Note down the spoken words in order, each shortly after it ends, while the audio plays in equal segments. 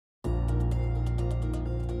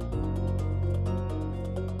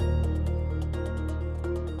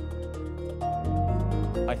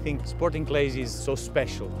I think sporting clays is so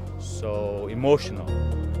special, so emotional.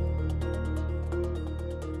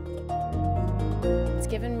 It's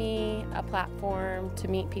given me a platform to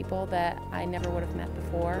meet people that I never would have met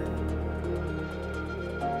before.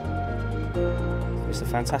 It's a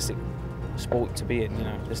fantastic sport to be in, you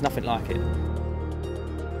know, there's nothing like it.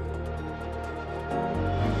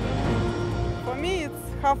 For me,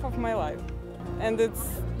 it's half of my life, and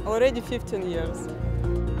it's already 15 years.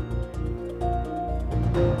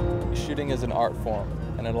 Shooting is an art form,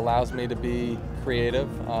 and it allows me to be creative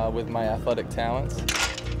with my athletic talents.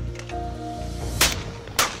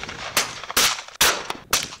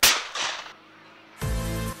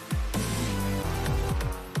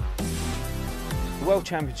 The World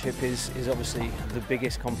Championship is obviously the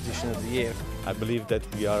biggest competition of the year. I believe that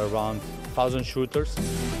we are around 1,000 shooters.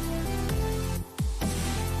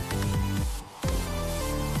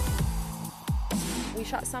 We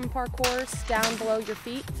shot some parkours down below your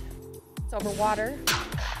feet, it's over water,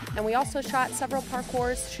 and we also shot several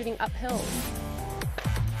parkours shooting up hills.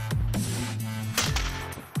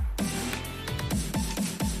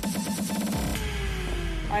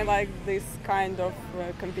 I like this kind of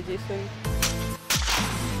competition.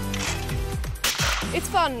 It's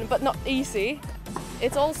fun, but not easy.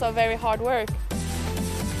 It's also very hard work.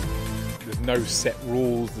 There's no set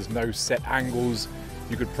rules, there's no set angles.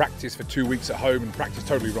 You could practice for 2 weeks at home and practice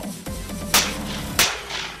totally wrong.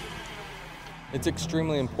 It's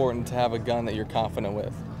extremely important to have a gun that you're confident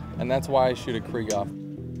with, and that's why I shoot a Krieghoff.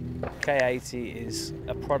 K-80 is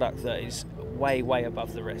a product that is way, way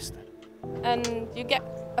above the rest. And you get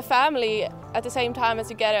a family at the same time as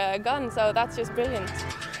you get a gun, so that's just brilliant.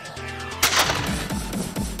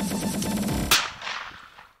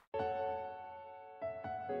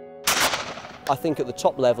 I think at the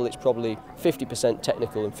top level it's probably 50%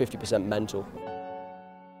 technical and 50% mental.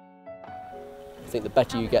 I think the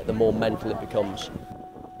better you get, the more mental it becomes.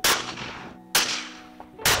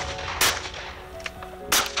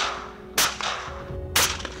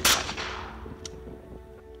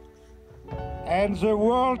 And the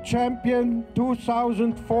World Champion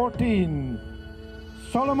 2014,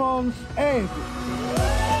 Solomon's Egg.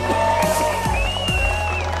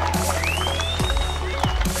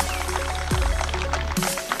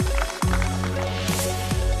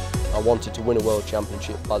 I wanted to win a World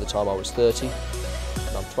Championship by the time I was 30,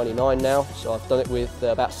 and I'm 29 now, so I've done it with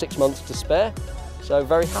about 6 months to spare, so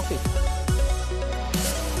very happy.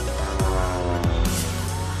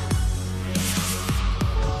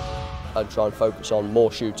 I'd try and focus on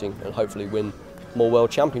more shooting and hopefully win more World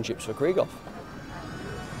Championships for Krieghoff.